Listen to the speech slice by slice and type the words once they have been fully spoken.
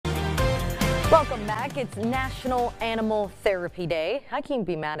Welcome back. It's National Animal Therapy Day. How can you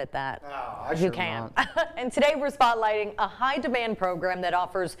be mad at that? Oh, you can. And today we're spotlighting a high-demand program that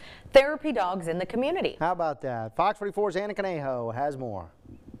offers therapy dogs in the community. How about that? Fox 44's Anna Conejo has more.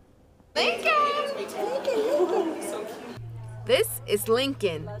 Lincoln! This is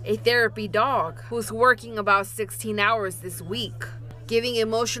Lincoln, a therapy dog who's working about 16 hours this week, giving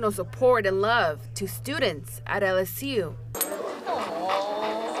emotional support and love to students at LSU.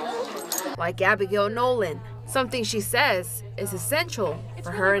 Like Abigail Nolan, something she says is essential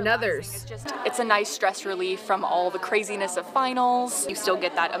for her and others. It's a nice stress relief from all the craziness of finals. You still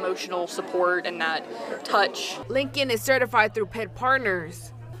get that emotional support and that touch. Lincoln is certified through Pet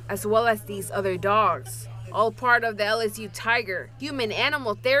Partners, as well as these other dogs, all part of the LSU Tiger Human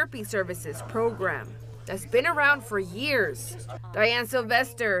Animal Therapy Services program that's been around for years. Diane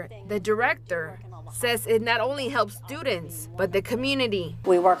Sylvester, the director, says it not only helps students, but the community.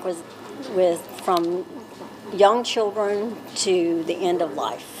 We work with from young children to the end of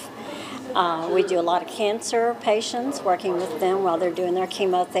life. We do a lot of cancer patients, working with them while they're doing their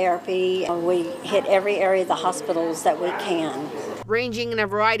chemotherapy. We hit every area of the hospitals that we can. Ranging in a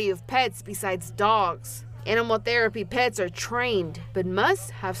variety of pets besides dogs. Animal therapy pets are trained, but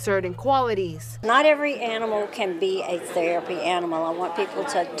must have certain qualities. Not every animal can be a therapy animal. I want people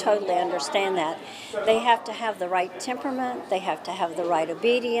to totally understand that. They have to have the right temperament, they have to have the right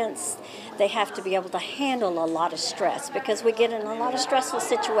obedience, they have to be able to handle a lot of stress, because we get in a lot of stressful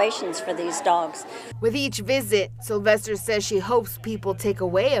situations for these dogs. With each visit, Sylvester says she hopes people take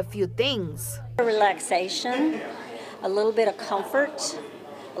away a few things. Relaxation, a little bit of comfort,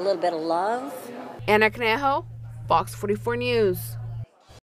 a little bit of love. Anna Conejo, Fox 44 News.